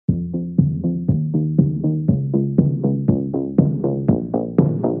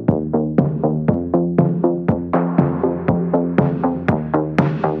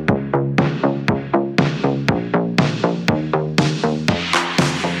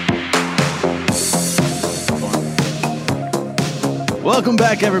Welcome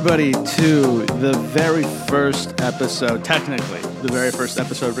back, everybody, to the very first episode, technically, the very first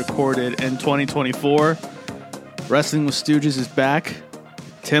episode recorded in 2024. Wrestling with Stooges is back.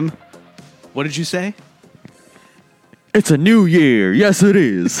 Tim, what did you say? It's a new year. Yes, it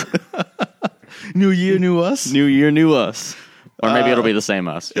is. New year, new us? New year, new us. Or maybe it'll be the same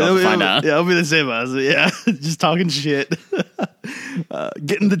us. You'll have to find out. Yeah, it'll be the same us. Yeah, just talking shit.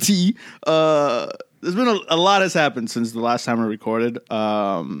 Getting the tea. There's been a lot has happened since the last time we recorded.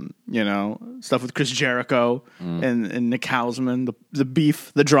 Stuff with Chris Jericho and Nick Hausman, the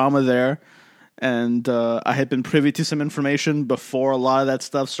beef, the drama there. And I had been privy to some information before a lot of that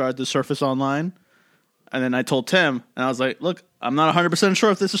stuff started to surface online. And then I told Tim, and I was like, look, I'm not 100% sure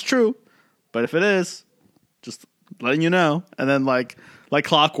if this is true, but if it is, just letting you know. And then like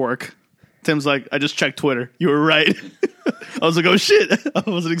clockwork, Tim's like, I just checked Twitter. You were right. I was like, oh shit. I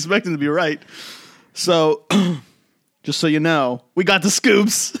wasn't expecting to be right. So, just so you know, we got the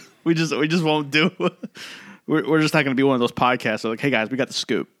scoops. We just won't do. We're just not going to be one of those podcasts. So like, hey guys, we got the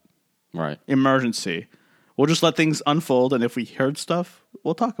scoop. Right. Emergency. We'll just let things unfold, and if we heard stuff,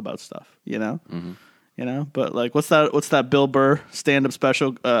 we'll talk about stuff. You know. Mm-hmm. You know. But like, what's that Bill Burr stand-up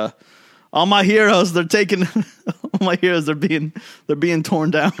special? All my heroes, they're taken. All my heroes, they're being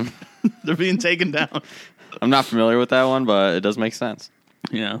torn down. They're being taken down. I'm not familiar with that one, but it does make sense.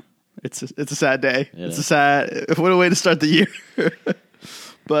 Yeah. It's a sad day. What a way to start the year.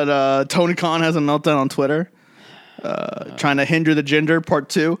 But Tony Khan has a meltdown on Twitter, trying to hinder the Jinder Part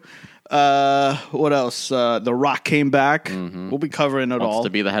 2. What else? The Rock came back. Mm-hmm. We'll be covering it all. Wants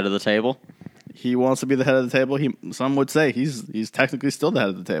to be the head of the table. He wants to be the head of the table. Some would say he's technically still the head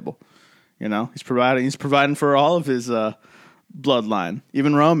of the table. You know, he's providing for all of his bloodline,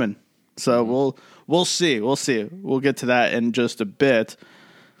 even Roman. So we'll see. We'll get to that in just a bit.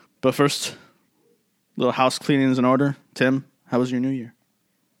 But first, little house cleaning is in order. Tim, how was your New Year?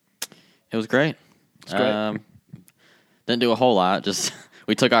 It was great. Didn't do a whole lot. Just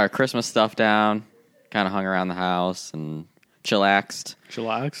we took our Christmas stuff down, kind of hung around the house and chillaxed.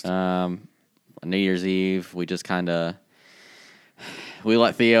 New Year's Eve, we just we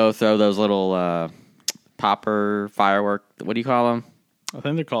let Theo throw those little popper firework. What do you call them? I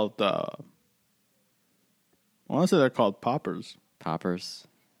think they're called. I want to say they're called poppers. Poppers.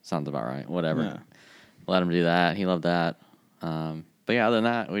 Sounds about right. Whatever. Yeah. Let him do that. He loved that. But yeah, other than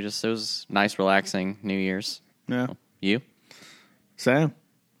that, it was nice, relaxing New Year's. Yeah. You? Same.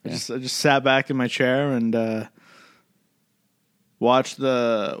 Yeah. I just sat back in my chair and watched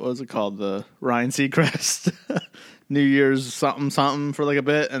what was it called? The Ryan Seacrest New Year's something for like a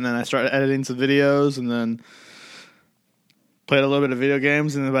bit, and then I started editing some videos, and then played a little bit of video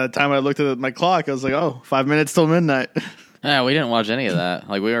games, and by the time I looked at my clock, I was like, oh, 5 minutes till midnight. Yeah, we didn't watch any of that.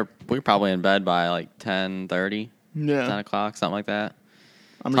 Like we were probably in bed by like 10:30, 10 o'clock, something like that.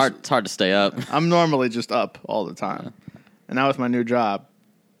 It's hard to stay up. I'm normally just up all the time, and now with my new job,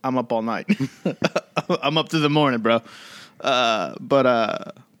 I'm up all night. I'm up to the morning, bro. But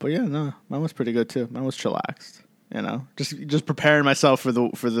yeah, no, mine was pretty good too. Mine was chillaxed. You know, just preparing myself for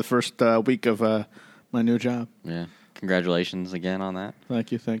the first week of my new job. Yeah, congratulations again on that.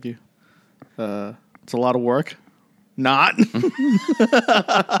 Thank you. It's a lot of work. Not.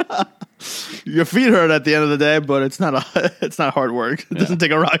 Your feet hurt at the end of the day, but it's not hard work. It doesn't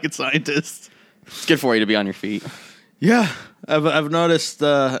take a rocket scientist. It's good for you to be on your feet. Yeah, I've noticed,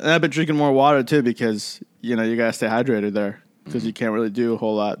 and I've been drinking more water too because you gotta stay hydrated there because you can't really do a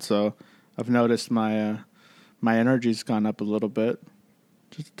whole lot. So I've noticed my energy's gone up a little bit,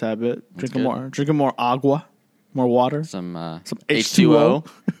 just a tad bit. Drinking more agua. More water. Some H2O.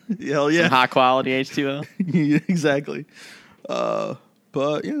 Hell yeah. Some high quality H2O. Exactly.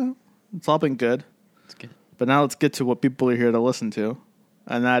 But, it's all been good. It's good. But now let's get to what people are here to listen to.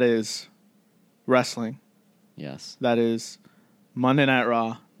 And that is wrestling. Yes. That is Monday Night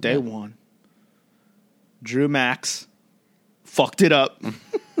Raw, Day 1. Drew Max fucked it up.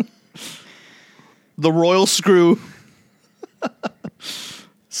 The Royal Screw.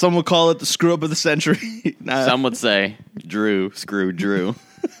 Some would call it the screw up of the century. Some would say screw Drew.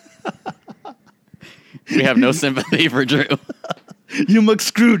 We have no sympathy for Drew. You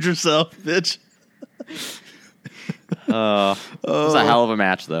McScrewed yourself, bitch. It was a hell of a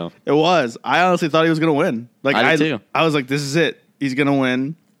match, though. It was. I honestly thought he was going to win. I did too. I was like, this is it. He's going to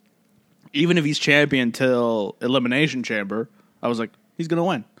win. Even if he's champion till Elimination Chamber, I was like, he's going to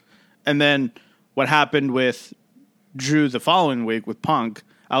win. And then what happened with Drew the following week with Punk,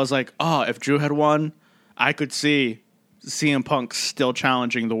 I was like, oh, if Drew had won, I could see CM Punk still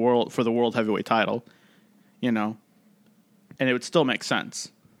challenging the world for the World Heavyweight title, and it would still make sense.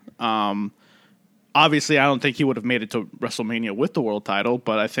 obviously, I don't think he would have made it to WrestleMania with the world title,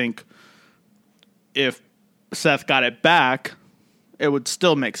 but I think if Seth got it back, it would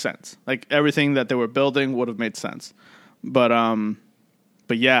still make sense. Like, everything that they were building would have made sense. But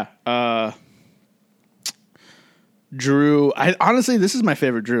yeah, Drew, honestly, this is my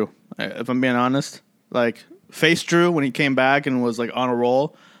favorite Drew, if I'm being honest. Like, face Drew, when he came back and was, like, on a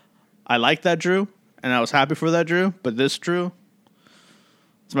roll, I liked that Drew, and I was happy for that Drew, but this Drew,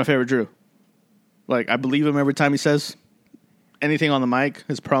 it's my favorite Drew. Like, I believe him every time he says anything on the mic.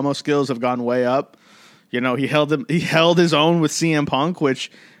 His promo skills have gone way up. You know, he held his own with CM Punk, which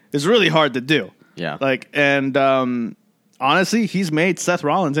is really hard to do. Yeah. Like, and honestly, he's made Seth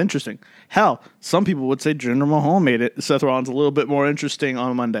Rollins interesting. Hell, some people would say Jinder Mahal made Seth Rollins a little bit more interesting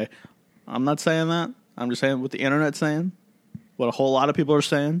on Monday. I'm not saying that. I'm just saying what the internet's saying, what a whole lot of people are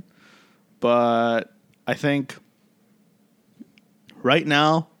saying. But I think right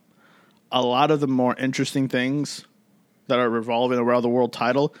now, a lot of the more interesting things that are revolving around the world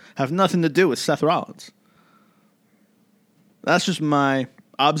title have nothing to do with Seth Rollins. That's just my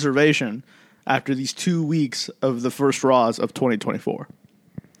observation after these 2 weeks of the first Raws of 2024.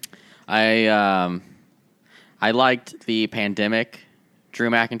 I liked the pandemic Drew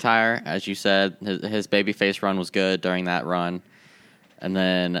McIntyre, as you said. His babyface run was good during that run. And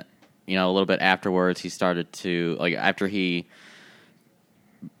then, you know, a little bit afterwards, he started to, like, after he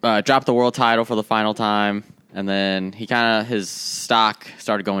dropped the world title for the final time, and then his stock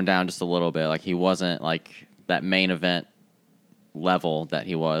started going down just a little bit. Like, he wasn't, like, that main event level that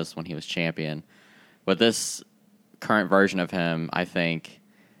he was when he was champion. But this current version of him, I think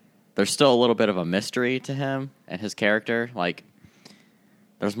there's still a little bit of a mystery to him and his character. Like,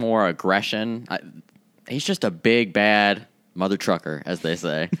 there's more aggression. He's just a big, bad mother trucker, as they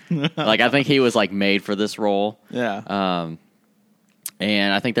say. Like, I think he was, like, made for this role. Yeah.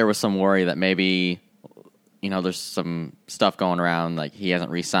 And I think there was some worry that maybe, you know, there's some stuff going around, like he hasn't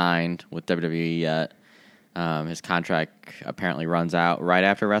re-signed with WWE yet. His contract apparently runs out right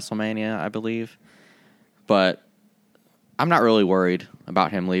after WrestleMania, I believe. But I'm not really worried about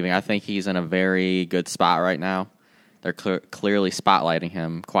him leaving. I think he's in a very good spot right now. They're clearly spotlighting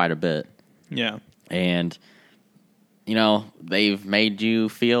him quite a bit. Yeah. And, you know, they've made you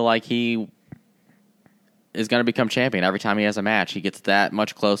feel like he is going to become champion. Every time he has a match, he gets that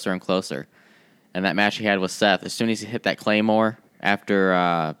much closer and closer. And that match he had with Seth, as soon as he hit that Claymore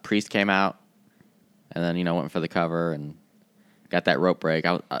after Priest came out, and then, you know, went for the cover and got that rope break.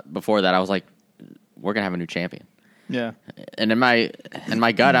 Before that, I was like, we're going to have a new champion. Yeah. And in my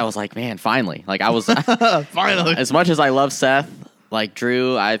gut, I was like, man, finally. Like, I was finally. As much as I love Seth, like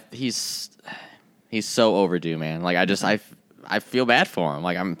Drew, he's so overdue, man. Like, I feel bad for him.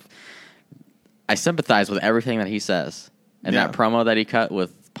 Like, I sympathize with everything that he says. And that promo that he cut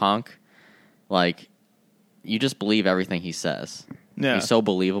with Punk, like, you just believe everything he says. Yeah. He's so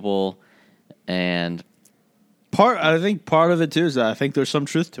believable. And I think part of it too is that I think there's some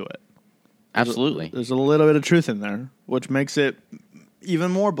truth to it. Absolutely. There's a little bit of truth in there, which makes it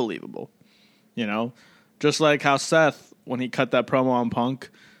even more believable. You know, just like how Seth, when he cut that promo on Punk,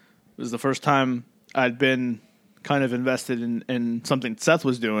 it was the first time I'd been kind of invested in something Seth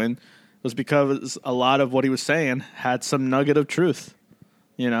was doing, was because a lot of what he was saying had some nugget of truth,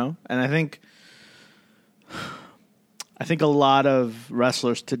 you know? And I think a lot of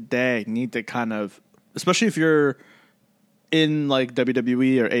wrestlers today need to kind of, especially if you're in like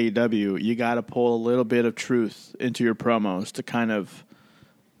WWE or AEW, you got to pull a little bit of truth into your promos to kind of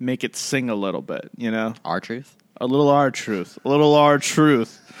make it sing a little bit, you know? R-Truth? A little R-Truth. A little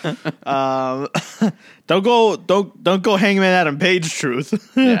R-Truth. Don't go Hangman Adam Page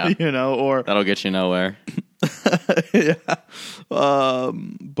truth. Yeah. You know, or that'll get you nowhere. Yeah.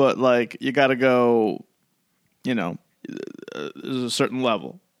 But like, you got to go, you know, there's a certain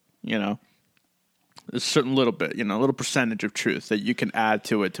level, you know. There's a certain little bit, you know, a little percentage of truth that you can add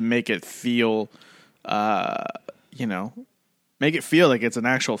to it to make it feel, you know, make it feel like it's an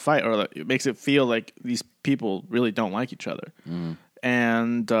actual fight, or it makes it feel like these people really don't like each other. Mm.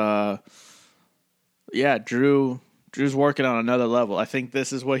 And, yeah, Drew's working on another level. I think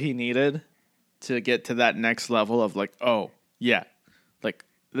this is what he needed to get to that next level of like, oh, yeah, like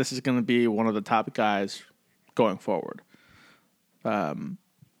this is going to be one of the top guys going forward.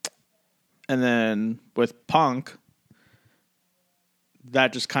 And then with Punk,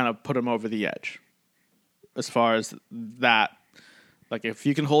 that just kind of put him over the edge. As far as that, like if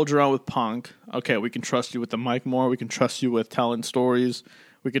you can hold your own with Punk, okay, we can trust you with the mic more. We can trust you with telling stories.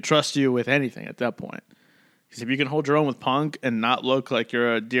 We could trust you with anything at that point. Because if you can hold your own with Punk and not look like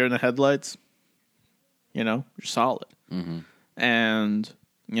you're a deer in the headlights, you know, you're solid. Mm-hmm. And,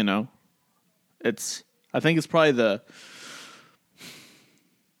 you know, I think it's probably the.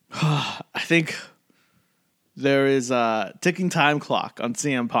 I think there is a ticking time clock on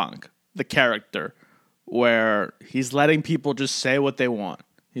CM Punk, the character, where he's letting people just say what they want.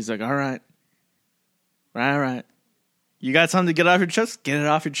 He's like, all right. You got something to get off your chest? Get it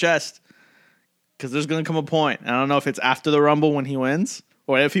off your chest. Because there's going to come a point. I don't know if it's after the Rumble when he wins,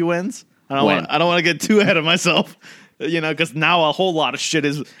 or if he wins. I don't want to get too ahead of myself. Because now a whole lot of shit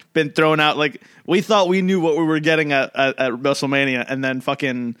has been thrown out. Like, we thought we knew what we were getting at WrestleMania, and then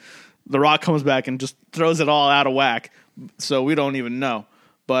fucking The Rock comes back and just throws it all out of whack. So we don't even know.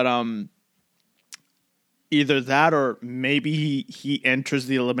 But either that or maybe he enters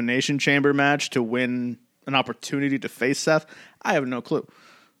the Elimination Chamber match to win an opportunity to face Seth. I have no clue.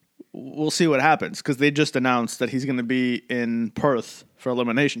 We'll see what happens, because they just announced that he's going to be in Perth for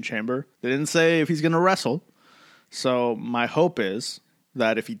Elimination Chamber. They didn't say if he's going to wrestle. So my hope is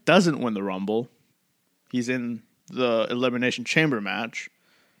that if he doesn't win the Rumble, he's in the Elimination Chamber match,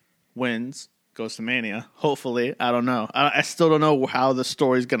 wins, goes to Mania. Hopefully. I don't know. I still don't know how the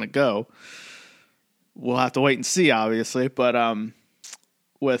story's going to go. We'll have to wait and see, obviously. But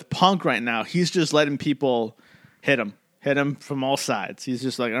with Punk right now, he's just letting people hit him from all sides. He's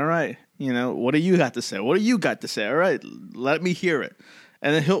just like, all right, what do you got to say? What do you got to say? All right, let me hear it.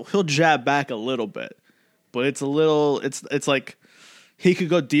 And then he'll jab back a little bit. But it's like he could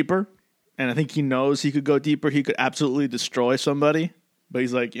go deeper, and I think he knows he could go deeper. He could absolutely destroy somebody. But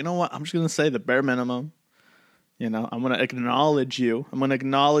he's like, you know what? I'm just going to say the bare minimum. I'm going to acknowledge you. I'm going to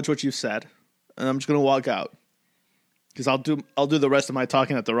acknowledge what you said, and I'm just going to walk out. Because I'll do the rest of my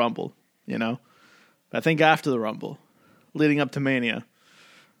talking at the Rumble, But I think after the Rumble, leading up to Mania,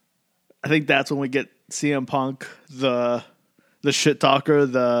 I think that's when we get CM Punk, the shit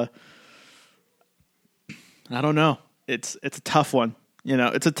talker, I don't know. It's a tough one.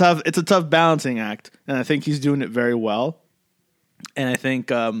 It's a tough balancing act, and I think he's doing it very well. And I think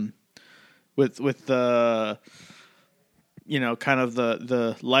with the kind of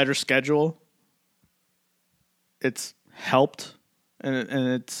the lighter schedule, it's helped, and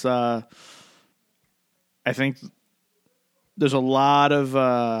it's I think there's a lot of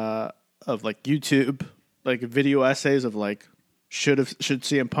like YouTube like video essays of like should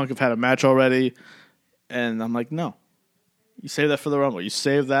CM Punk have had a match already. And I'm like, no. You save that for the Rumble. You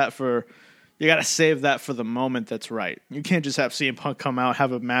got to save that for the moment that's right. You can't just have CM Punk come out,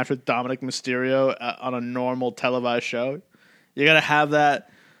 have a match with Dominic Mysterio on a normal televised show. You got to have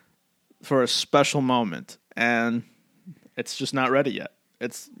that for a special moment. And it's just not ready yet.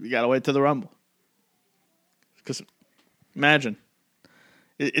 You got to wait till the Rumble. Because imagine.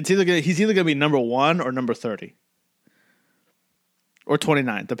 He's either going to be number 1 or number 30. Or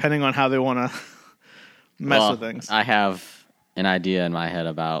 29, depending on how they want to mess with things. I have an idea in my head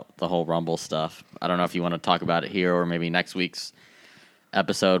about the whole Rumble stuff. I don't know if you want to talk about it here or maybe next week's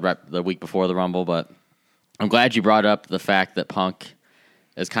episode, right, the week before the Rumble, but I'm glad you brought up the fact that Punk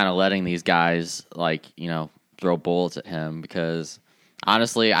is kind of letting these guys, throw bullets at him, because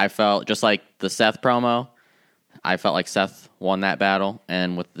honestly, I felt, just like the Seth promo, I felt like Seth won that battle,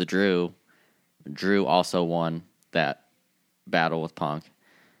 and with the Drew also won that battle with Punk.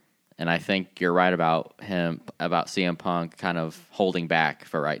 And I think you're right about CM Punk kind of holding back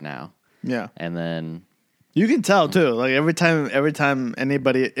for right now. Yeah. And then you can tell too. Like every time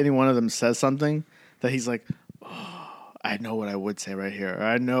any one of them says something that he's like, oh, I know what I would say right here. Or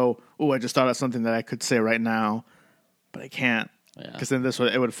I know, I just thought of something that I could say right now, but I can't. Because then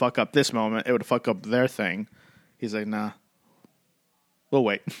it would fuck up this moment. It would fuck up their thing. He's like, nah. We'll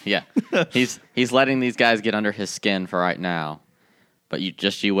wait. Yeah. He's letting these guys get under his skin for right now. But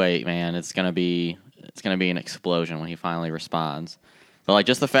you wait, man. It's gonna be an explosion when he finally responds. But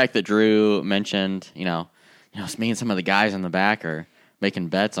just the fact that Drew mentioned, it's me and some of the guys in the back are making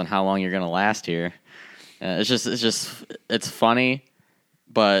bets on how long you're gonna last here. It's funny,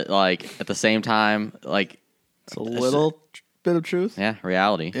 but at the same time, it's a little bit of truth. Yeah,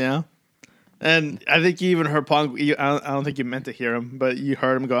 reality. Yeah. And I think you even heard Punk. I don't think you meant to hear him, but you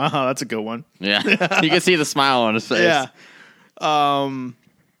heard him go, "Oh, that's a good one." Yeah, you can see the smile on his face. Yeah. And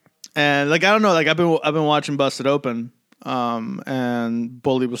I don't know, I've been watching Busted Open, and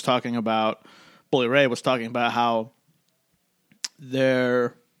Bully Ray was talking about how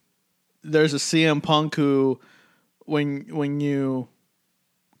there's a CM Punk who, when you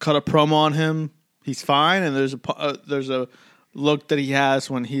cut a promo on him, he's fine, and there's a look that he has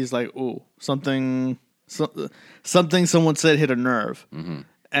when he's like, ooh, something someone said hit a nerve. Mm-hmm.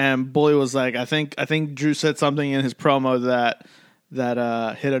 And Bully was like, I think Drew said something in his promo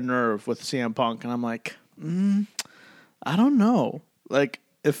that hit a nerve with CM Punk, and I'm like, I don't know.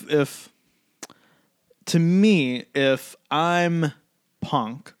 If to me, if I'm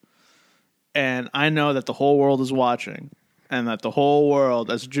Punk and I know that the whole world is watching and that the whole world,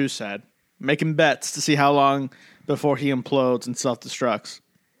 as Drew said, making bets to see how long before he implodes and self-destructs,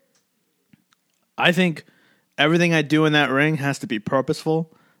 I think everything I do in that ring has to be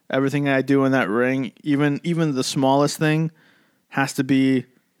purposeful. Everything I do in that ring, even the smallest thing, has to be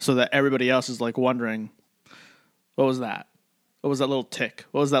so that everybody else is like wondering, what was that? What was that little tick?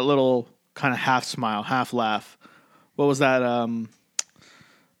 What was that little kind of half smile, half laugh? What was that?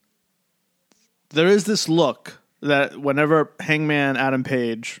 There is this look that whenever Hangman Adam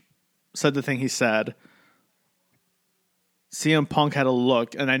Page said the thing he said, CM Punk had a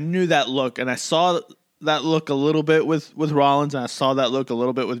look, and I knew that look, and I saw that look a little bit with Rollins, and I saw that look a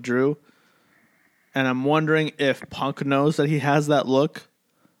little bit with Drew. And I'm wondering if Punk knows that he has that look,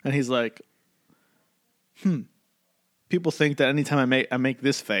 and he's like, people think that anytime I make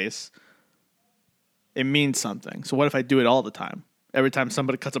this face, it means something. So what if I do it all the time? Every time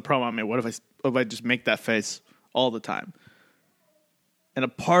somebody cuts a promo on me, what if I just make that face all the time? And a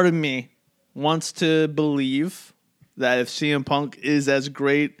part of me wants to believe that if CM Punk is as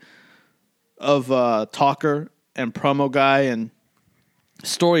great of a talker and promo guy and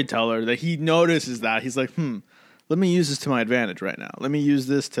storyteller, that he notices that. He's like, let me use this to my advantage right now. Let me use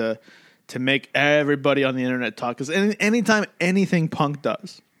this to make everybody on the internet talk. Because anytime anything Punk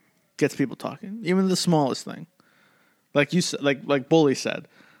does gets people talking, even the smallest thing. Like like Bully said.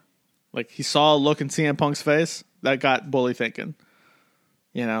 Like he saw a look in CM Punk's face that got Bully thinking.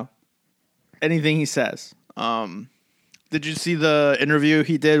 You know? Anything he says. Did you see the interview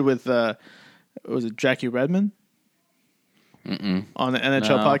he did with was it Jackie Redmond? On the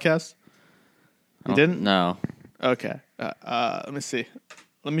NHL podcast? You didn't? No. Okay. Let me see.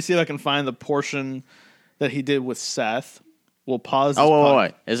 Let me see if I can find the portion that he did with Seth. We'll pause.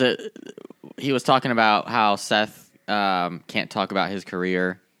 Wait. Is it? He was talking about how Seth can't talk about his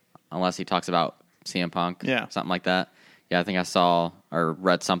career unless he talks about CM Punk. Yeah. Something like that. Yeah, I think I saw or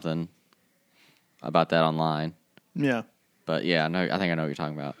read something about that online. Yeah. But yeah, no, I think I know what you're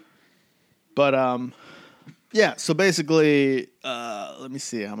talking about. But yeah. So basically, let me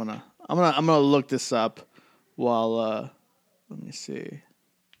see. I'm gonna look this up while let me see.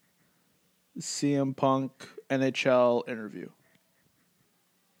 CM Punk NHL interview.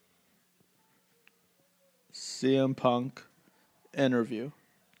 CM Punk interview.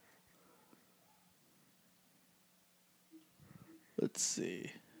 Let's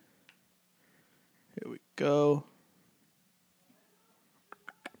see. Here we go.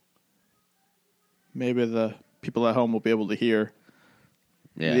 Maybe the people at home will be able to hear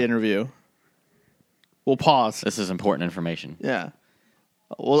the interview. We'll pause. This is important information. Yeah.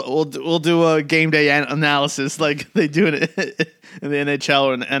 We'll do a game day analysis like they do in the NHL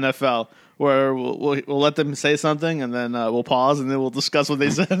or in the NFL, where we'll let them say something and then we'll pause and then we'll discuss what they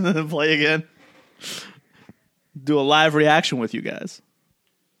said and then play again. Do a live reaction with you guys.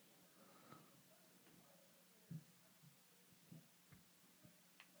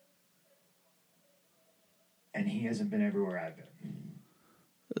 And he hasn't been everywhere I've been.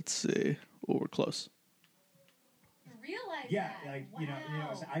 Let's see. Oh, we're close. Realize yeah, that. like wow. you know,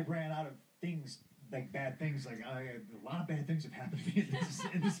 I ran out of things, like bad things. Like a lot of bad things have happened to me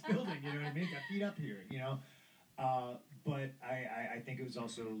in this building. You know what I mean? Got beat up here. You know, but I think it was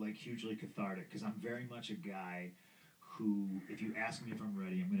also like hugely cathartic because I'm very much a guy who, if you ask me if I'm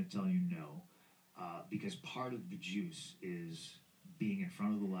ready, I'm going to tell you no, because part of the juice is being in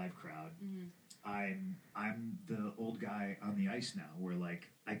front of the live crowd. Mm-hmm. I'm the old guy on the ice now where like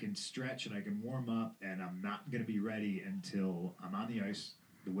I can stretch and I can warm up and I'm not going to be ready until I'm on the ice,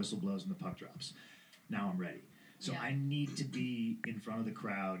 the whistle blows and the puck drops. Now I'm ready. So I need to be in front of the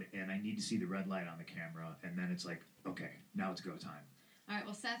crowd and I need to see the red light on the camera and then it's like, okay, now it's go time. All right,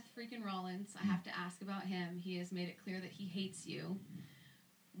 well, Seth freaking Rollins, I have to ask about him. He has made it clear that he hates you.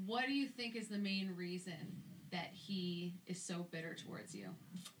 What do you think is the main reason that he is so bitter towards you?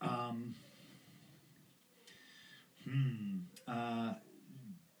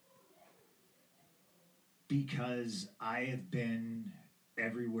 Because I have been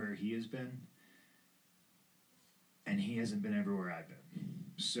everywhere he has been, and he hasn't been everywhere I've been.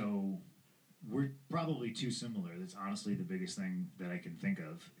 So we're probably too similar. That's honestly the biggest thing that I can think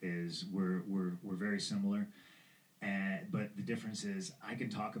of is we're very similar. But the difference is I can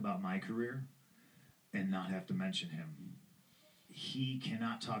talk about my career and not have to mention him. He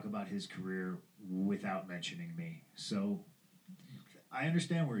cannot talk about his career without mentioning me. So I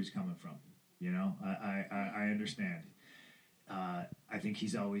understand where he's coming from. You know, I understand. I think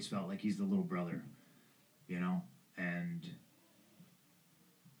he's always felt like he's the little brother, you know, and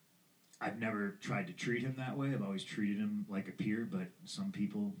I've never tried to treat him that way. I've always treated him like a peer, but some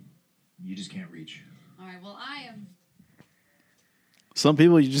people you just can't reach. All right, well, I am. Some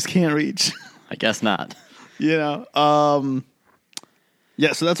people you just can't reach. I guess not. Yeah, so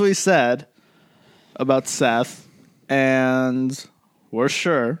that's what he said about Seth, and we're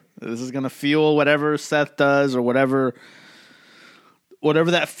sure this is going to fuel whatever Seth does or whatever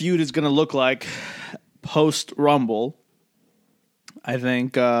that feud is going to look like post Rumble. I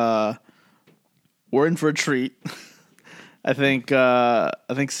think we're in for a treat. I think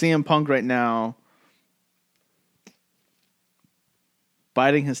CM Punk right now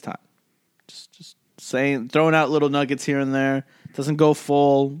biding his time, just throwing out little nuggets here and there. Doesn't go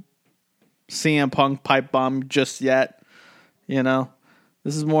full CM Punk pipe bomb just yet. You know,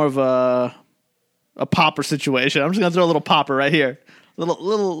 this is more of a popper situation. I'm just gonna throw a little popper right here,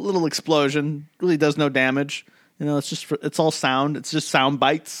 little explosion. Really does no damage. You know, it's all sound. It's just sound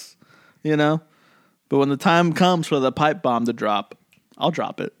bites. You know, but when the time comes for the pipe bomb to drop, I'll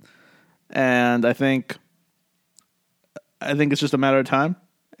drop it. And I think it's just a matter of time.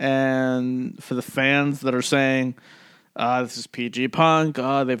 And for the fans that are saying, this is PG Punk,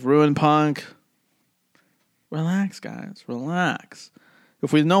 they've ruined Punk, relax, guys, relax.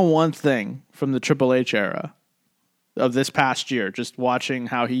 If we know one thing from the Triple H era of this past year, just watching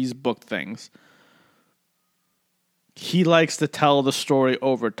how he's booked things, he likes to tell the story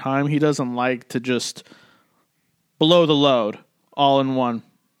over time. He doesn't like to just blow the load all in one.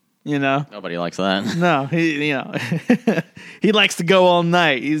 You know, nobody likes that. No, he likes to go all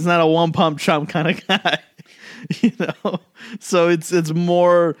night. He's not a one pump chump kind of guy. You know, so it's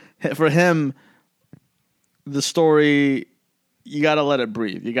more for him. The story, you got to let it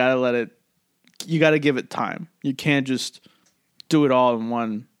breathe. You got to give it time. You can't just do it all in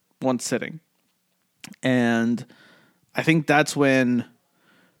one sitting. And I think that's when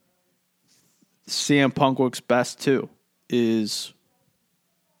CM Punk works best too. Is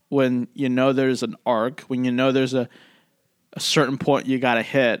when you know there's an arc, when you know there's a certain point you got to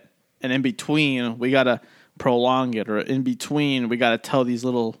hit, and in between we got to prolong it, or in between we got to tell these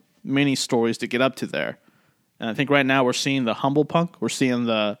little mini stories to get up to there. And I think right now we're seeing the humble Punk, we're seeing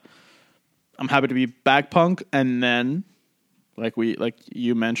the I'm happy to be back Punk, and then like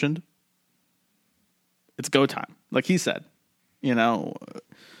you mentioned, it's go time. Like he said, you know,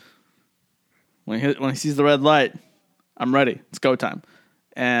 when he sees the red light, I'm ready. It's go time.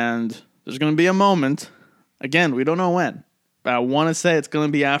 And there's going to be a moment, again, we don't know when, but I want to say it's going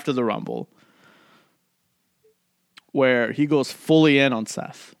to be after the Rumble, where he goes fully in on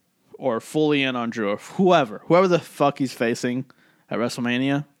Seth, or fully in on Drew, or whoever the fuck he's facing at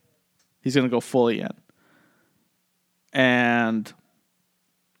WrestleMania, he's going to go fully in. And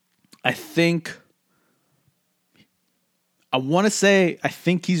I think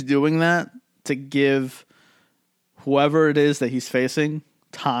he's doing that to give whoever it is that he's facing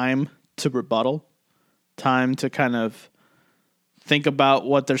time to rebuttal, time to kind of think about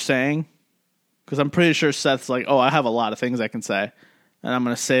what they're saying. Because I'm pretty sure Seth's like, I have a lot of things I can say, and I'm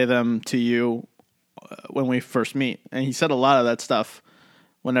going to say them to you when we first meet. And he said a lot of that stuff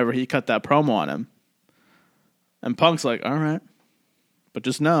whenever he cut that promo on him. And Punk's like, all right, but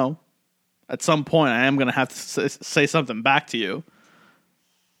just know, at some point I am going to have to say something back to you.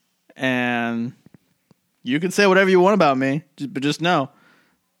 And you can say whatever you want about me, but just know,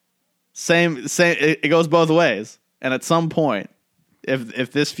 same. It goes both ways. And at some point,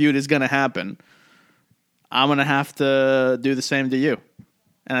 if this feud is going to happen, I'm going to have to do the same to you.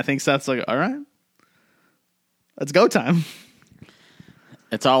 And I think Seth's like, all right, let's go time.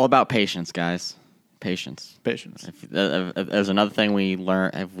 It's all about patience, guys. Patience. If there's another thing we've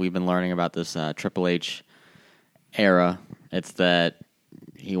been learning about this Triple H era, it's that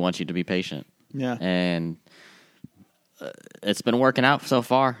he wants you to be patient. Yeah. And it's been working out so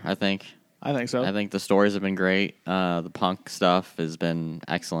far, I think. I think so. I think the stories have been great. The Punk stuff has been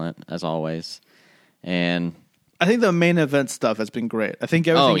excellent, as always. And I think the main event stuff has been great. I think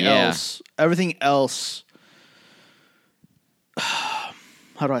everything else,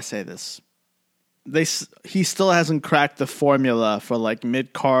 how do I say this? He still hasn't cracked the formula for like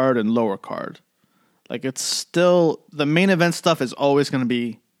mid card and lower card. Like it's still, the main event stuff is always going to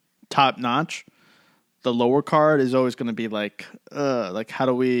be top notch. The lower card is always going to be like what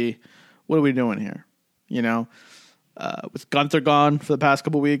are we doing here? You know, with Gunther gone for the past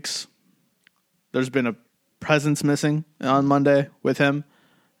couple weeks, there's been a presence missing on Monday with him,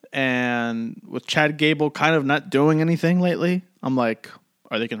 and with Chad Gable kind of not doing anything lately. I'm like,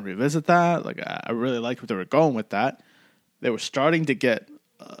 are they going to revisit that? Like, I really liked where they were going with that. They were starting to get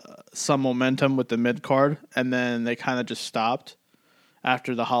some momentum with the mid card, and then they kind of just stopped.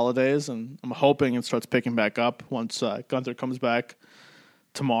 after the holidays, and I'm hoping it starts picking back up once Gunther comes back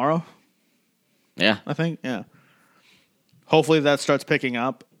tomorrow. Yeah, I think. Yeah. Hopefully that starts picking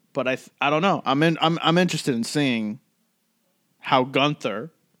up, but I don't know. I'm interested in seeing how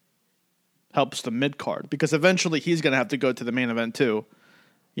Gunther helps the mid card, because eventually he's going to have to go to the main event too,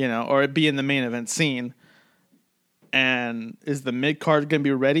 or be in the main event scene. And is the mid card going to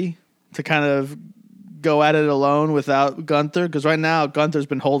be ready to kind of go at it alone without Gunther? Because right now Gunther's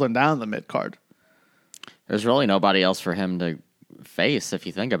been holding down the mid card. There's really nobody else for him to face if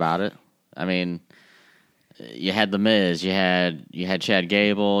you think about it. I mean, you had The Miz, you had Chad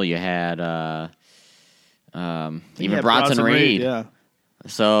Gable, you had even Bronson Reed. Yeah.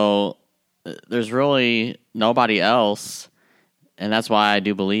 So there's really nobody else, and that's why I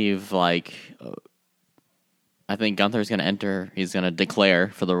do believe, like, I think Gunther's going to enter. He's going to declare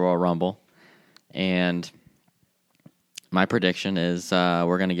for the Royal Rumble, and my prediction is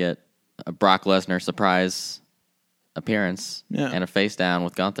we're going to get a Brock Lesnar surprise appearance and a face down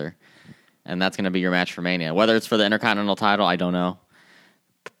with Gunther, and that's going to be your match for Mania. Whether it's for the Intercontinental title, I don't know.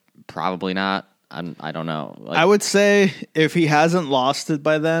 Probably not. I don't know. Like, I would say if he hasn't lost it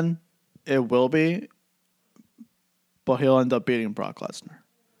by then, it will be, but he'll end up beating Brock Lesnar.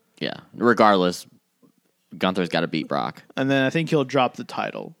 Yeah, regardless, Gunther's got to beat Brock. And then I think he'll drop the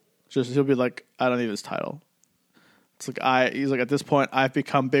title. He'll be like, I don't need this title. It's like he's like, at this point, I've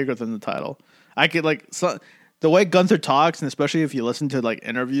become bigger than the title. I could the way Gunther talks, and especially if you listen to like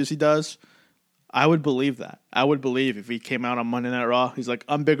interviews he does, I would believe that. I would believe if he came out on Monday Night Raw, he's like,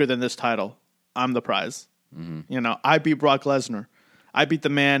 I'm bigger than this title. I'm the prize. Mm-hmm. I beat Brock Lesnar. I beat the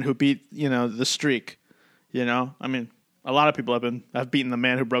man who beat, the streak. I mean, a lot of people have beaten the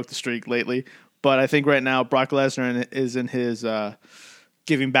man who broke the streak lately, but I think right now Brock Lesnar is in his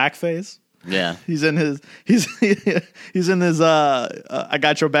giving back phase. Yeah, he's in his I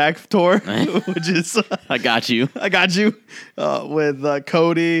got your back tour, which is I got you with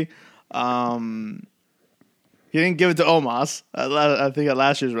Cody. He didn't give it to Omos. I think at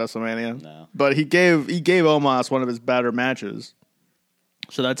last year's WrestleMania. No. But he gave Omos one of his better matches.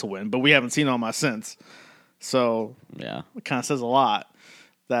 So that's a win. But we haven't seen Omos since. So yeah, it kind of says a lot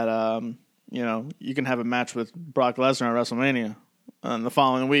that you can have a match with Brock Lesnar at WrestleMania, and the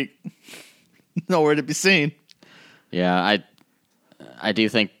following week nowhere to be seen. Yeah, I do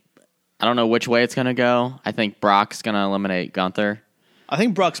think, I don't know which way it's going to go. I think Brock's going to eliminate Gunther. I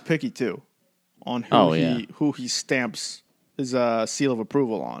think Brock's picky too on who he stamps his seal of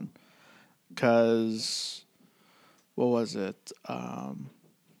approval on. Because, what was it?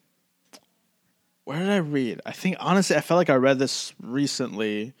 Where did I read? I think, honestly, I felt like I read this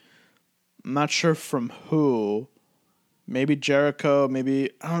recently. I'm not sure from who. Maybe Jericho,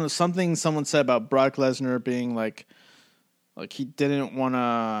 maybe, I don't know, something someone said about Brock Lesnar being like he didn't want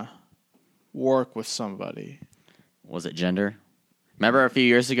to work with somebody. Was it Jinder? Remember a few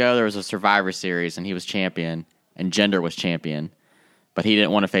years ago, there was a Survivor Series, and he was champion, and Jinder was champion, but he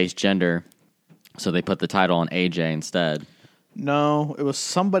didn't want to face Jinder, so they put the title on AJ instead. No, it was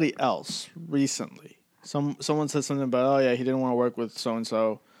somebody else recently. Someone said something about, he didn't want to work with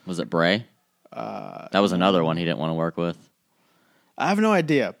so-and-so. Was it Bray? That was another one he didn't want to work with. I have no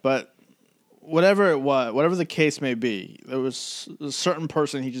idea, but whatever it was, whatever the case may be, there was a certain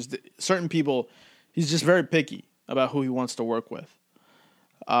person, certain people, he's just very picky about who he wants to work with.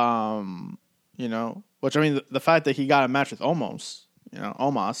 Which, I mean, the fact that he got a match with Omos,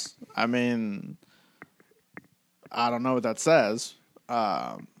 I mean, I don't know what that says.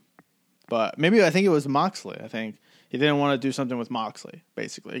 But maybe I think it was Moxley. I think he didn't want to do something with Moxley,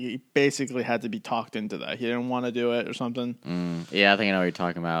 basically. He basically had to be talked into that. He didn't want to do it or something. Yeah, I think I know what you're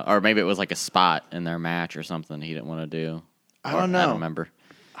talking about. Or maybe it was like a spot in their match or something he didn't want to do. I don't know. I don't remember.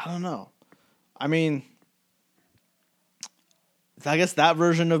 I don't know. I mean, I guess that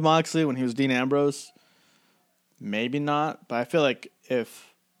version of Moxley when he was Dean Ambrose, maybe not. But I feel like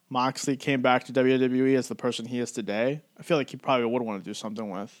if Moxley came back to WWE as the person he is today, I feel like he probably would want to do something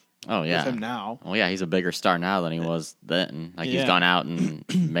with him now. Oh, yeah, he's a bigger star now than he was then. Like, he's gone out and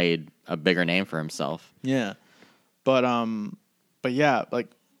made a bigger name for himself. Yeah. But yeah, like,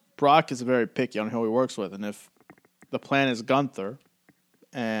 Brock is very picky on who he works with. And if the plan is Gunther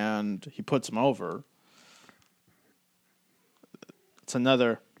and he puts him over, it's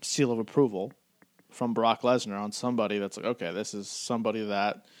another seal of approval from Brock Lesnar on somebody that's like, okay, this is somebody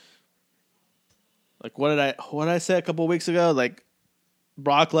that, like, what did I say a couple of weeks ago? Like,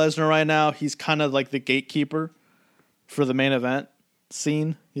 Brock Lesnar right now, he's kind of like the gatekeeper for the main event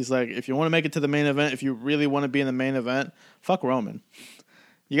scene. He's like, if you want to make it to the main event, if you really want to be in the main event, fuck Roman.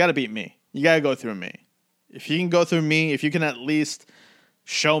 You got to beat me. You got to go through me. If you can go through me, if you can at least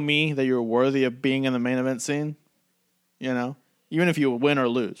show me that you're worthy of being in the main event scene. You know, even if you win or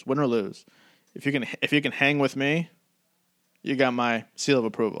lose. If you can hang with me, you got my seal of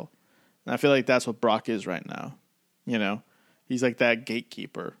approval. And I feel like that's what Brock is right now. You know, he's like that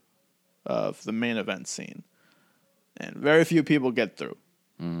gatekeeper of the main event scene. And very few people get through.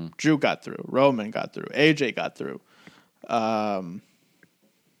 Drew got through. Roman got through. AJ got through.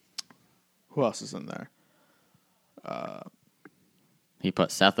 Who else is in there? He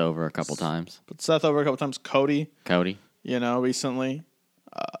put Seth over a couple times. Cody. You know, recently.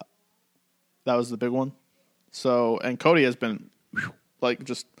 That was the big one. So, and Cody has been like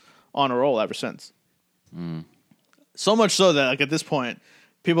just on a roll ever since. So much so that like at this point,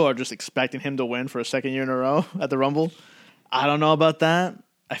 people are just expecting him to win for a second year in a row at the Rumble. I don't know about that.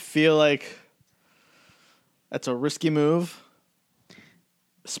 I feel like that's a risky move,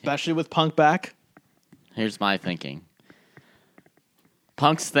 especially with Punk back. Here's my thinking.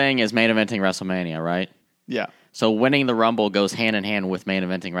 Punk's thing is main eventing WrestleMania, right? Yeah. So winning the Rumble goes hand in hand with main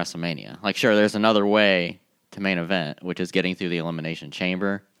eventing WrestleMania. Like, sure, there's another way to main event, which is getting through the Elimination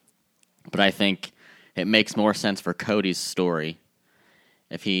Chamber. But I think it makes more sense for Cody's story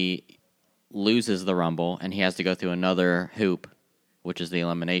if he loses the Rumble and he has to go through another hoop, which is the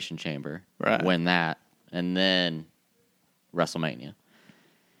Elimination Chamber, right. Win that, and then WrestleMania.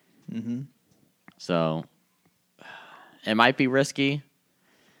 So it might be risky.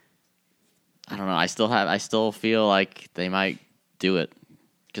 I don't know. I still feel like they might do it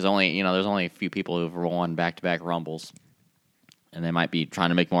because there's only a few people who've won back-to-back Rumbles, and they might be trying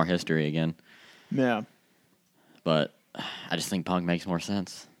to make more history again. Yeah. But I just think Punk makes more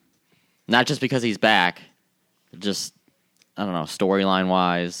sense. Not just because he's back, just, I don't know,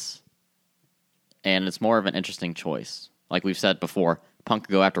 storyline-wise. And it's more of an interesting choice. Like we've said before, Punk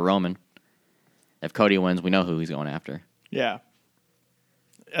could go after Roman. If Cody wins, we know who he's going after. Yeah.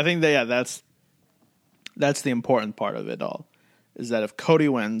 I think that's the important part of it all, is that if Cody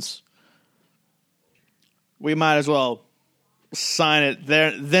wins, we might as well sign it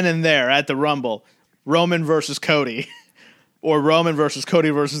there, then and there at the Rumble. Roman versus Cody. Or Roman versus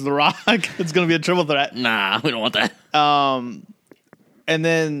Cody versus The Rock. It's going to be a triple threat. Nah, we don't want that. And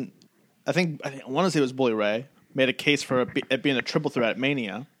then I want to say it was Bully Ray made a case for it being a triple threat at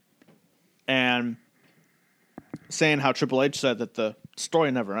Mania, and saying how Triple H said that the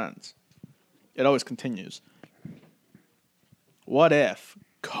story never ends. It always continues. What if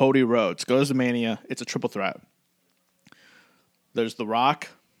Cody Rhodes goes to Mania, it's a triple threat. There's The Rock,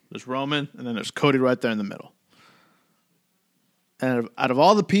 there's Roman, and then there's Cody right there in the middle. And out of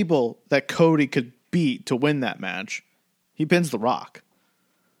all the people that Cody could beat to win that match, he pins The Rock,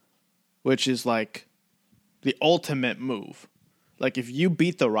 which is like the ultimate move. Like if you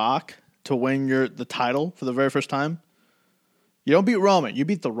beat The Rock to win the title for the very first time, you don't beat Roman, you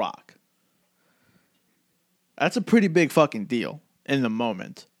beat The Rock. That's a pretty big fucking deal in the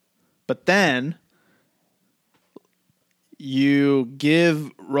moment. But then you give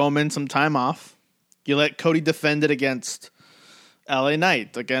Roman some time off. You let Cody defend it against LA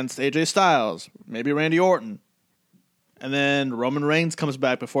Knight, against AJ Styles, maybe Randy Orton. And then Roman Reigns comes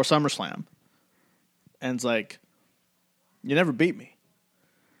back before SummerSlam. And it's like, you never beat me.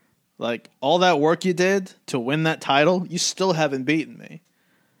 Like, all that work you did to win that title, you still haven't beaten me.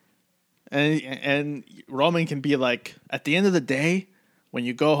 And Roman can be like, at the end of the day, when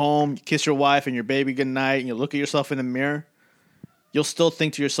you go home, you kiss your wife and your baby goodnight, and you look at yourself in the mirror, you'll still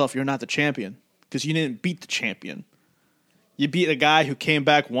think to yourself, you're not the champion. Because you didn't beat the champion. You beat a guy who came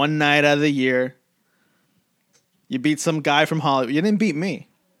back one night out of the year. You beat some guy from Hollywood. You didn't beat me.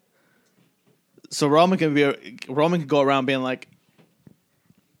 So Roman can go around being like,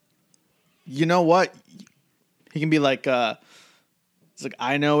 you know what? He can be like, it's like,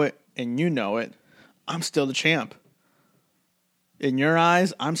 I know it and you know it. I'm still the champ. In your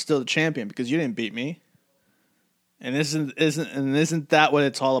eyes, I'm still the champion because you didn't beat me. And isn't that what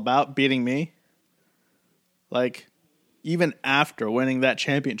it's all about? Beating me? Like, even after winning that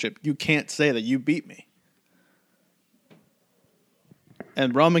championship, you can't say that you beat me.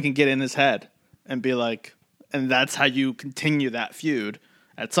 And Roman can get in his head and be like, and that's how you continue that feud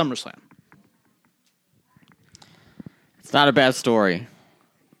at SummerSlam. It's not a bad story,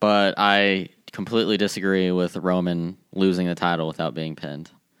 but I completely disagree with Roman losing the title without being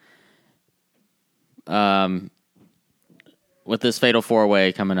pinned. With this Fatal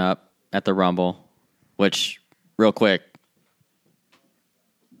 4-Way coming up at the Rumble, which, real quick,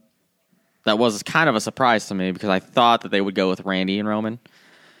 that was kind of a surprise to me because I thought that they would go with Randy and Roman.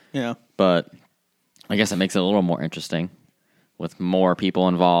 Yeah. But I guess it makes it a little more interesting with more people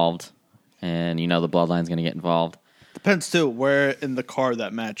involved, and the Bloodline's going to get involved. Depends, too, where in the card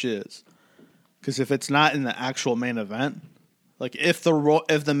that match is. Because if it's not in the actual main event, like if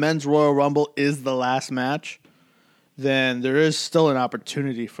the men's Royal Rumble is the last match, then there is still an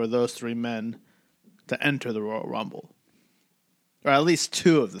opportunity for those 3 men to enter the Royal Rumble. Or at least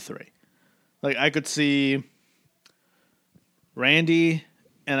 2 of the 3. Like, I could see Randy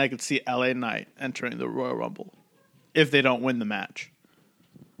and I could see LA Knight entering the Royal Rumble if they don't win the match.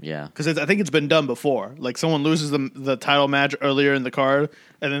 Yeah. Because I think it's been done before. Like, someone loses the title match earlier in the card,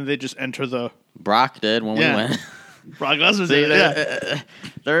 and then they just enter the... Brock did when we went. Brock Lesnar did, yeah.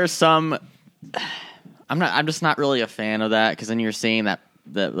 There are some... I'm just not really a fan of that, because then you're seeing that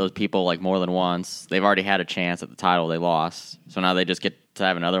those people, like, more than once. They've already had a chance at the title. They lost. So now they just get to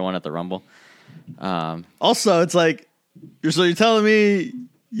have another one at the Rumble. Also, it's like... you're telling me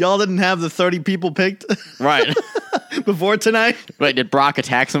y'all didn't have the 30 people picked? Right. Before tonight? Wait, did Brock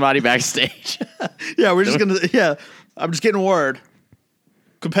attack somebody backstage? Yeah, we're just going to... Yeah, I'm just getting word.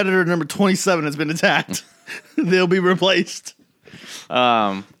 Competitor number 27 has been attacked. They'll be replaced.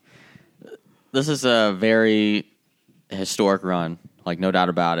 This is a very historic run, like, no doubt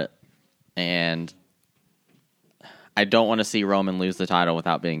about it. And I don't want to see Roman lose the title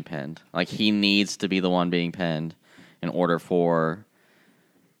without being pinned. Like, he needs to be the one being pinned in order for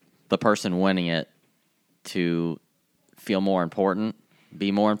the person winning it to feel more important,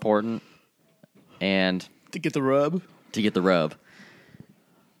 be more important, and... to get the rub.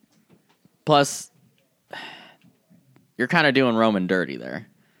 Plus, you're kind of doing Roman dirty there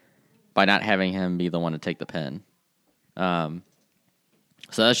by not having him be the one to take the pin. So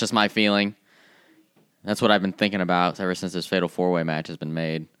that's just my feeling. That's what I've been thinking about ever since this Fatal 4-Way match has been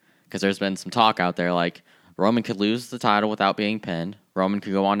made. Because there's been some talk out there like, Roman could lose the title without being pinned. Roman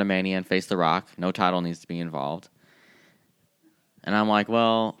could go on to Mania and face The Rock. No title needs to be involved. And I'm like,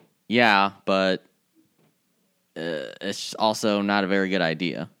 well, yeah, but it's also not a very good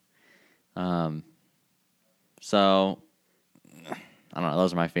idea. So, I don't know.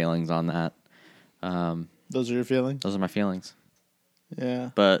 Those are my feelings on that. Those are your feelings? Those are my feelings. Yeah.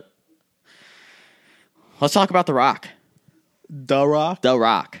 But let's talk about The Rock. The Rock? The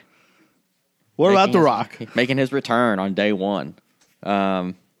Rock. What about The Rock? Making his return on day 1.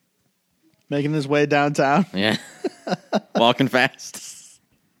 Making his way downtown? Yeah. Walking fast.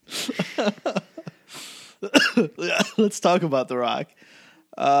 Let's talk about The Rock.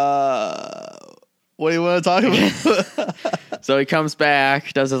 What do you want to talk about? So he comes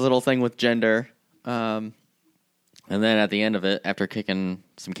back, does his little thing with Jinder. And then at the end of it, after kicking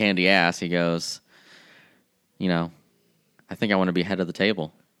some candy ass, he goes, I think I want to be head of the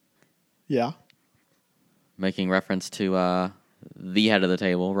table. Yeah. Making reference to the head of the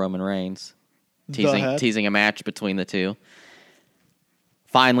table, Roman Reigns. Teasing a match between the two.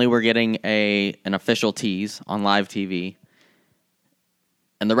 Finally, we're getting an official tease on live TV.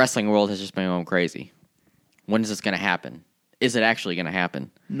 And the wrestling world has just been going crazy. When is this going to happen? Is it actually going to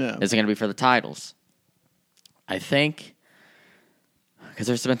happen? No. Is it going to be for the titles? I think, because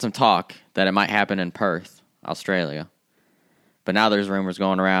there's been some talk that it might happen in Perth, Australia. But now there's rumors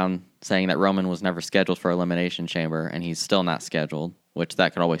going around saying that Roman was never scheduled for Elimination Chamber, and he's still not scheduled, which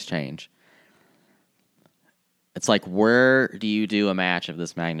that could always change. It's like, where do you do a match of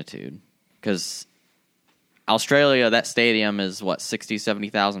this magnitude? Because Australia, that stadium is, 60,000,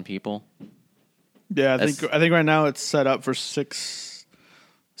 70,000 people? Yeah, I think right now it's set up for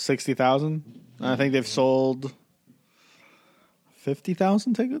 60,000. I think they've sold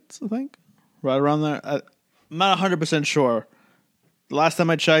 50,000 tickets, I think. Right around there. I'm not 100% sure. The last time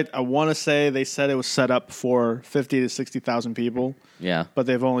I checked, I want to say they said it was set up for 50 to 60,000 people. Yeah. But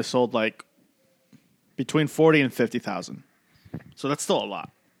they've only sold between 40 and 50,000. So that's still a lot.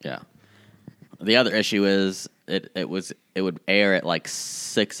 Yeah. The other issue is it would air at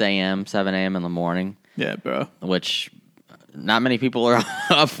 6 a.m., 7 a.m. in the morning. Yeah, bro. Which not many people are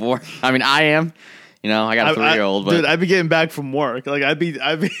up for. I mean, I am. I got a 3-year-old. But dude, I'd be getting back from work. I'd be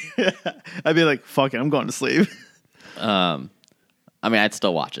like, fuck it, I'm going to sleep. I'd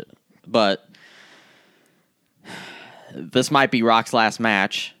still watch it. But this might be Rock's last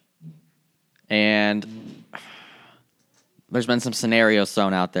match. And there's been some scenarios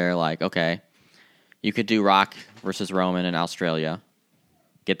thrown out there okay, you could do Rock versus Roman in Australia.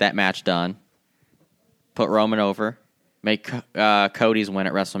 Get that match done. Put Roman over. Make Cody's win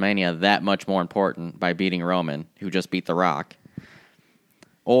at WrestleMania that much more important by beating Roman, who just beat The Rock.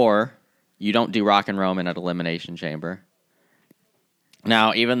 Or you don't do Rock and Roman at Elimination Chamber.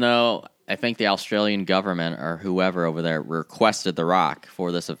 Now, even though I think the Australian government or whoever over there requested The Rock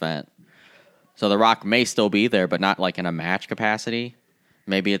for this event, so The Rock may still be there, but not in a match capacity.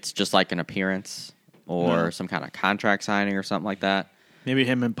 Maybe it's just an appearance or some kind of contract signing or something like that. Maybe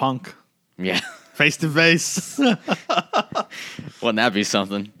him and Punk. Yeah. Face to face. Wouldn't that be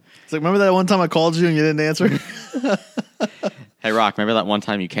something? It's like, remember that one time I called you and you didn't answer? Hey, Rock, remember that one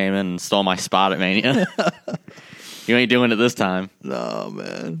time you came in and stole my spot at Mania? You ain't doing it this time. No,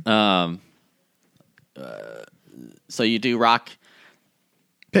 man. So you do Rock...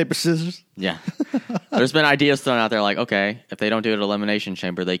 Paper, scissors. Yeah. There's been ideas thrown out there like, okay, if they don't do it at Elimination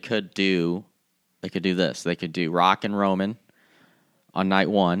Chamber, they could do this. They could do Rock and Roman on night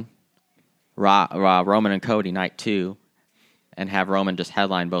 1, Roman and Cody night 2, and have Roman just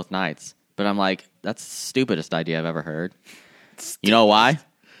headline both nights. But I'm like, that's the stupidest idea I've ever heard. You know why?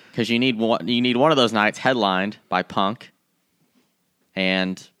 Because you need one of those nights headlined by Punk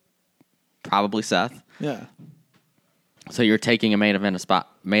and probably Seth. Yeah. So you're taking a main event spot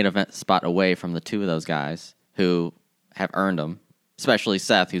away from the two of those guys who have earned them, especially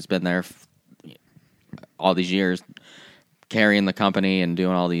Seth, who's been there all these years, carrying the company and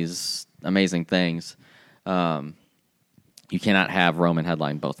doing all these amazing things. You cannot have Roman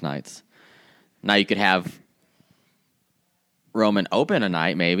headline both nights. Now you could have Roman open a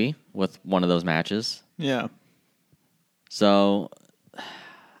night maybe with one of those matches. Yeah. So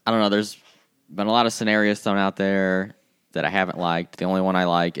I don't know. There's been a lot of scenarios thrown out there that I haven't liked. The only one I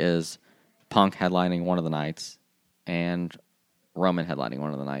like is Punk headlining one of the nights and Roman headlining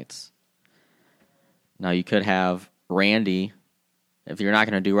one of the nights. Now, you could have Randy, if you're not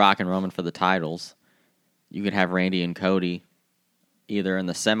going to do Rock and Roman for the titles, you could have Randy and Cody either in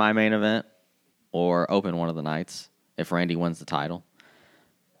the semi-main event or open one of the nights if Randy wins the title.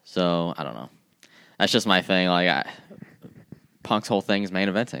 So, I don't know. That's just my thing. Like, Punk's whole thing is main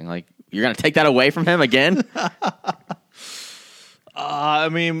eventing. Like, you're going to take that away from him again? I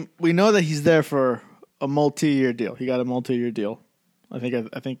mean, we know that he's there for a multi-year deal. He got a multi-year deal. I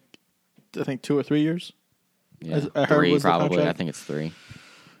think 2 or 3 years. Yeah, I heard 3 probably. I think it's 3.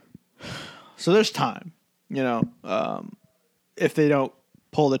 So there's time, if they don't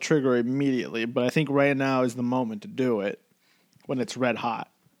pull the trigger immediately. But I think right now is the moment to do it when it's red hot,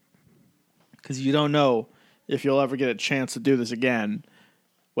 because you don't know if you'll ever get a chance to do this again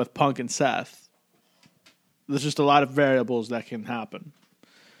with Punk and Seth. There's just a lot of variables that can happen.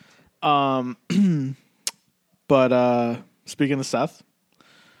 But speaking of Seth,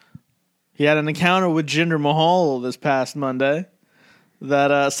 he had an encounter with Jinder Mahal this past Monday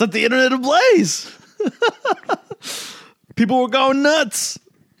that set the internet ablaze. People were going nuts,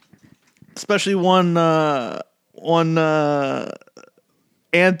 especially one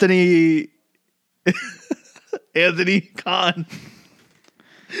Anthony Khan.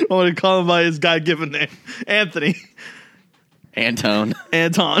 I want to call him by his God-given name, Anthony. Anton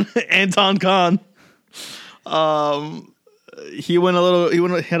Khan. He had a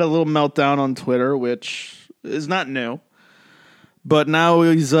little meltdown on Twitter, which is not new. But now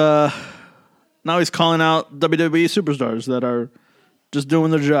he's calling out WWE superstars that are just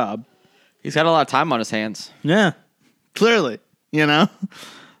doing their job. He's got a lot of time on his hands. Yeah, clearly,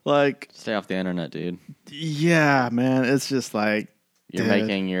 like, stay off the internet, dude. Yeah, man, it's just like, you're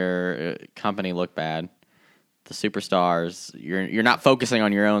making your company look bad. The superstars, you're not focusing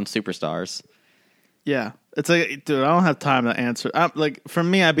on your own superstars. Yeah, it's like, dude, I don't have time to answer. For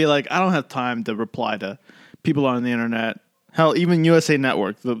me, I'd be like, I don't have time to reply to people on the internet. Hell, even USA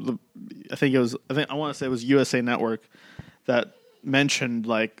Network. I want to say it was USA Network that mentioned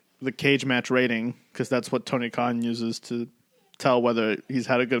like the cage match rating, because that's what Tony Khan uses to tell whether he's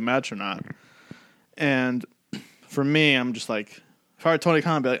had a good match or not. And for me, I'm just like, if I were Tony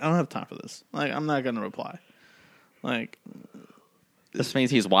Khan, I'd be like, I don't have time for this. Like, I'm not going to reply. Like, this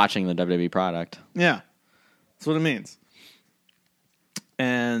means he's watching the WWE product. Yeah, that's what it means.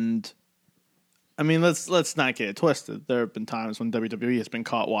 And I mean, let's not get it twisted. There have been times when WWE has been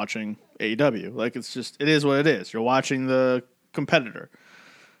caught watching AEW. Like, it is what it is. You're watching the competitor.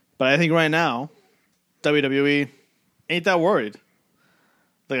 But I think right now, WWE ain't that worried.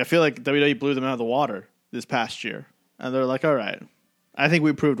 Like, I feel like WWE blew them out of the water this past year. And they're like, all right, I think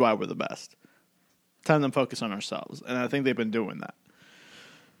we proved why we're the best. Time to focus on ourselves. And I think they've been doing that.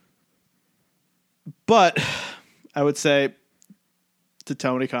 But I would say to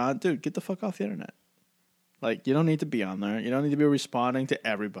Tony Khan, dude, get the fuck off the internet. Like, you don't need to be on there. You don't need to be responding to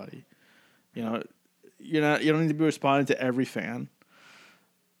everybody. You don't need to be responding to every fan.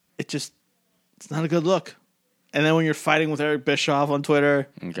 It's not a good look. And then when you're fighting with Eric Bischoff on Twitter,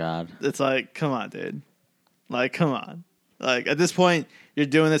 God, it's like, come on, dude. Like, come on. Like, at this point, you're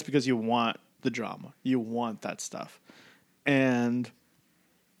doing this because you want the drama. You want that stuff. And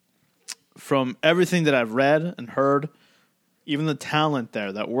from everything that I've read and heard, even the talent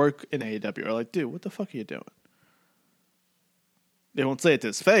there that work in AEW are like, dude, what the fuck are you doing? They won't say it to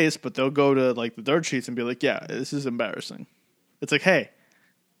his face, but they'll go to like the dirt sheets and be like, yeah, this is embarrassing. It's like, hey,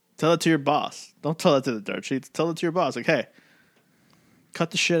 tell it to your boss. Don't tell it to the dirt sheets. Tell it to your boss. Like, hey,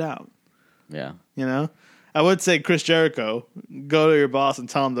 cut the shit out. Yeah. You know? I would say Chris Jericho, go to your boss and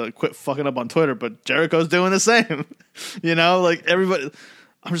tell him to quit fucking up on Twitter, but Jericho's doing the same. You know? Like, everybody...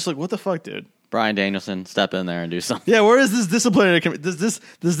 I'm just like, what the fuck, dude? Bryan Danielson, step in there and do something. Yeah, where is this disciplinary committee? Does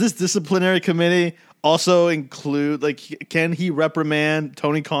this disciplinary committee also include, like, can he reprimand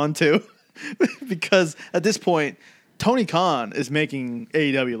Tony Khan too? Because at this point, Tony Khan is making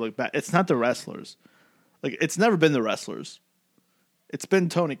AEW look bad. It's not the wrestlers. Like, it's never been the wrestlers. It's been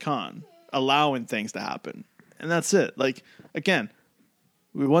Tony Khan allowing things to happen. And that's it. Like, again,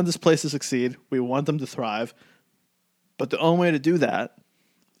 we want this place to succeed. We want them to thrive. But the only way to do that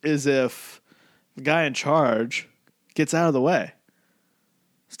is if the guy in charge gets out of the way.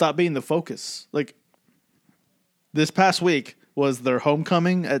 Stop being the focus. Like, this past week was their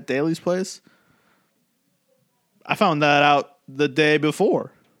homecoming at Daly's place. I found that out the day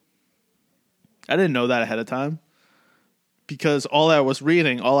before. I didn't know that ahead of time. Because all I was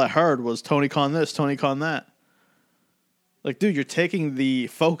reading, all I heard was Tony Khan this, Tony Khan that. Like, dude, you're taking the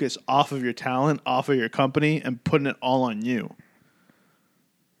focus off of your talent, off of your company, and putting it all on you.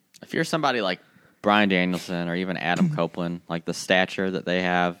 If you're somebody like Bryan Danielson or even Adam Copeland, like the stature that they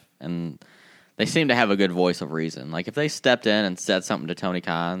have, and they seem to have a good voice of reason. Like, if they stepped in and said something to Tony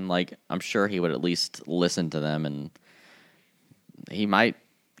Khan, like, I'm sure he would at least listen to them, and he might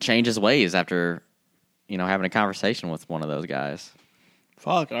change his ways after, you know, having a conversation with one of those guys.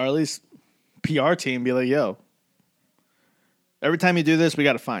 Fuck, or at least PR team be like, yo, every time you do this, we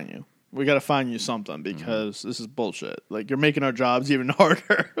got to fine you. We got to find you something because this is bullshit. Like, you're making our jobs even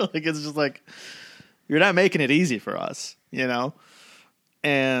harder. Like, it's just like, you're not making it easy for us, you know?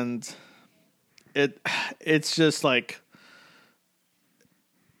 And it's just like,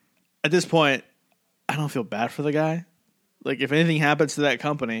 at this point, I don't feel bad for the guy. Like, if anything happens to that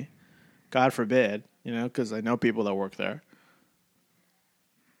company, God forbid, you know, because I know people that work there.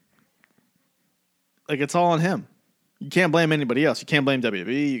 Like, it's all on him. You can't blame anybody else. You can't blame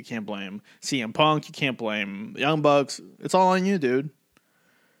WWE. You can't blame CM Punk. You can't blame Young Bucks. It's all on you, dude.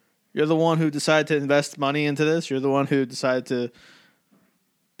 You're the one who decided to invest money into this. You're the one who decided to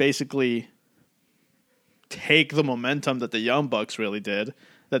basically take the momentum that the Young Bucks really did,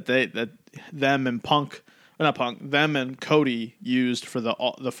 that them and them and Cody used for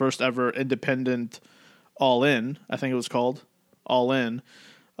the first ever independent All In. I think it was called All In,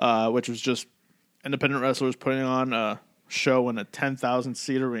 which was just independent wrestlers putting on a show in a 10,000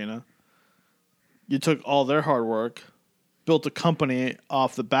 seat arena. You took all their hard work, built a company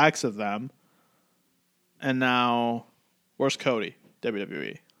off the backs of them, and now, where's Cody?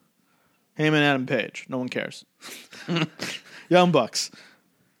 WWE. Him and Adam Page. No one cares. Young Bucks.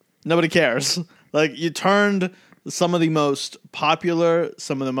 Nobody cares. Like, you turned some of the most popular,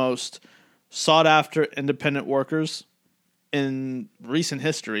 some of the most sought-after independent workers in recent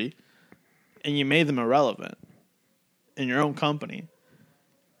history, and you made them irrelevant in your own company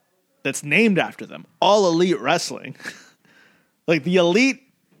that's named after them. All Elite Wrestling. Like, the elite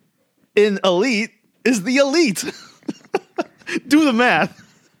in Elite is the elite. Do the math.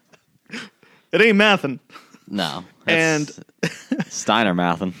 It ain't mathin'. No. And Steiner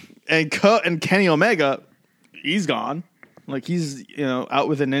mathin'. And Kenny Omega, he's gone. Like, he's, you know, out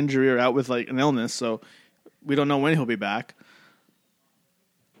with an injury or out with, like, an illness, so we don't know when he'll be back.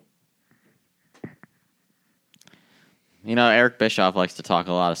 You know, Eric Bischoff likes to talk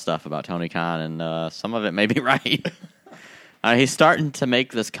a lot of stuff about Tony Khan, and some of it may be right. He's starting to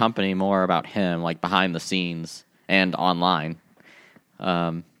make this company more about him, like behind the scenes and online.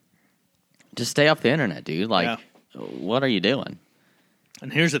 Just stay off the internet, dude. Like, What are you doing?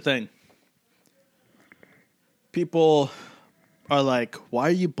 And here's the thing. People are like, why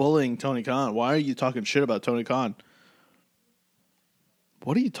are you bullying Tony Khan? Why are you talking shit about Tony Khan?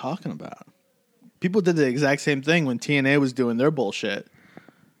 What are you talking about? People did the exact same thing when TNA was doing their bullshit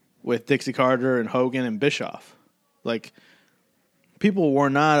with Dixie Carter and Hogan and Bischoff. Like, people were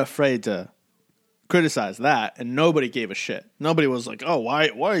not afraid to criticize that, and nobody gave a shit. Nobody was like, oh, why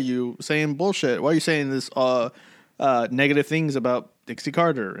are you saying bullshit? Why are you saying this negative things about Dixie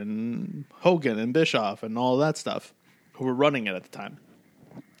Carter and Hogan and Bischoff and all that stuff, who were running it at the time?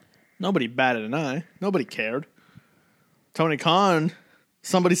 Nobody batted an eye. Nobody cared. Tony Khan,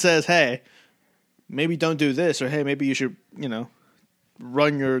 somebody says, hey, maybe don't do this, or hey, maybe you should, you know,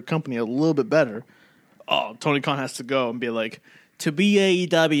 run your company a little bit better. Oh, Tony Khan has to go and be like, to be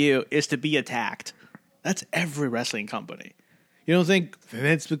AEW is to be attacked. That's every wrestling company. You don't think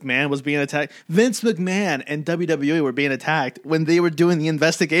Vince McMahon was being attacked? Vince McMahon and WWE were being attacked when they were doing the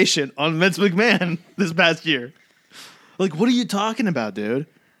investigation on Vince McMahon this past year. Like, what are you talking about, dude?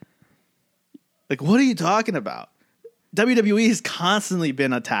 Like, what are you talking about? WWE has constantly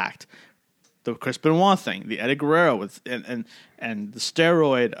been attacked. The Chris Benoit thing, the Eddie Guerrero and the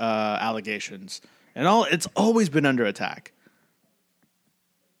steroid allegations, and all. It's always been under attack.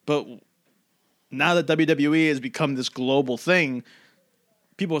 But now that WWE has become this global thing,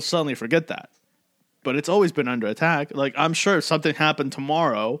 people suddenly forget that. But it's always been under attack. Like, I'm sure if something happened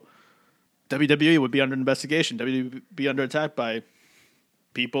tomorrow, WWE would be under investigation. WWE would be under attack by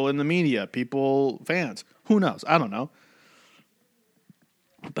people in the media, fans. Who knows? I don't know.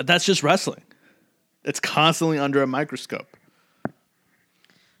 But that's just wrestling. It's constantly under a microscope.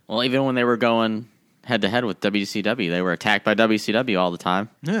 Well, even when they were going head-to-head with WCW, they were attacked by WCW all the time.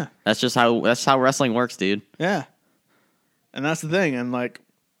 Yeah. That's how wrestling works, dude. Yeah. And that's the thing. And, like,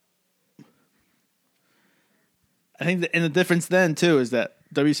 I think the difference then, too, is that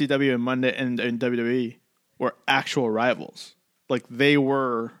WCW and Monday and WWE were actual rivals. Like, they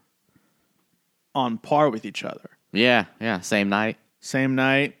were on par with each other. Yeah. Same night. Same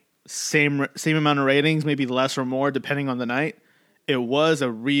amount of ratings, maybe less or more, depending on the night. It was a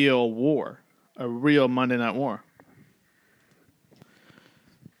real war. A real Monday Night War.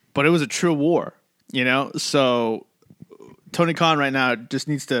 But it was a true war, you know? So Tony Khan right now just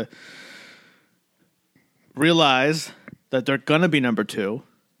needs to realize that they're going to be number 2.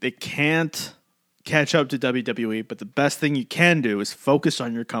 They can't catch up to WWE, but the best thing you can do is focus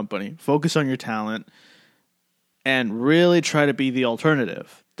on your company, focus on your talent, and really try to be the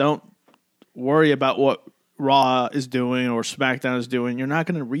alternative. Don't worry about what Raw is doing or SmackDown is doing. You're not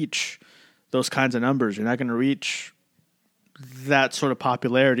going to reach those kinds of numbers. You're not going to reach that sort of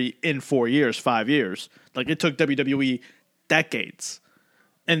popularity in 4 years, 5 years. Like, it took WWE decades.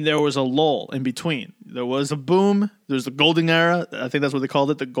 And there was a lull in between. There was a boom. There's the golden era. I think that's what they called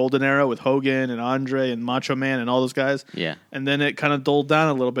it, the golden era with Hogan and Andre and Macho Man and all those guys. Yeah. And then it kind of dulled down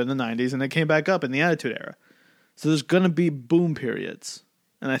a little bit in the 90s, and it came back up in the Attitude Era. So there's going to be boom periods.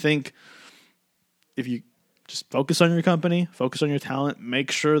 And I think if you just focus on your company, focus on your talent,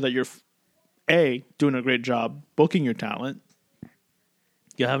 make sure that you're, doing a great job booking your talent,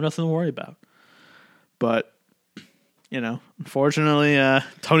 you'll have nothing to worry about. But, you know, unfortunately,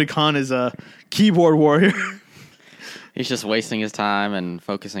 Tony Khan is a keyboard warrior. He's just wasting his time and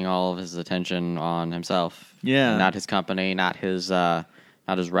focusing all of his attention on himself. Yeah. Not his company, not his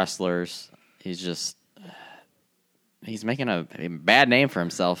wrestlers. He's making a bad name for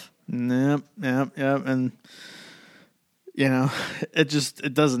himself. Yep. And, you know,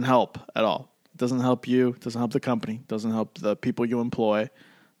 it doesn't help at all. It doesn't help you. It doesn't help the company. It doesn't help the people you employ.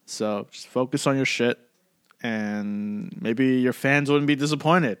 So just focus on your shit, and maybe your fans wouldn't be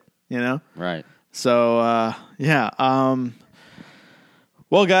disappointed, you know? Right. So, yeah.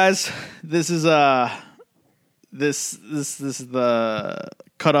 Well, guys, this is this is the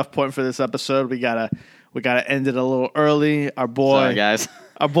cutoff point for this episode. We gotta end it a little early. Our boy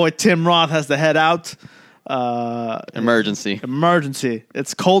Tim Roth has to head out. Emergency.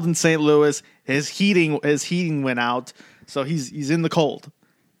 It's cold in St. Louis. His heating went out, so he's in the cold.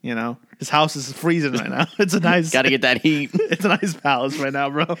 You know, his house is freezing right now. It's a nice. Got to get that heat. It's a nice palace right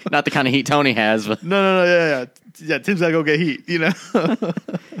now, bro. Not the kind of heat Tony has, but no, yeah. Tim's gotta go get heat. You know,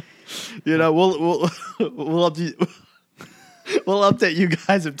 you know. We'll update you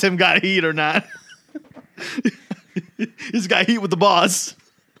guys if Tim got heat or not. He's got heat with the boss.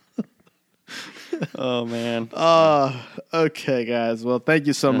 Oh, man. Okay, guys. Well, thank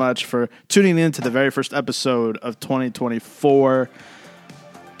you so much for tuning in to the very first episode of 2024.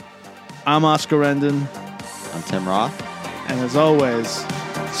 I'm Oscar Rendon. I'm Tim Roth. And as always,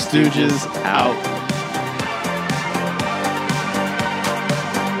 Stooges out.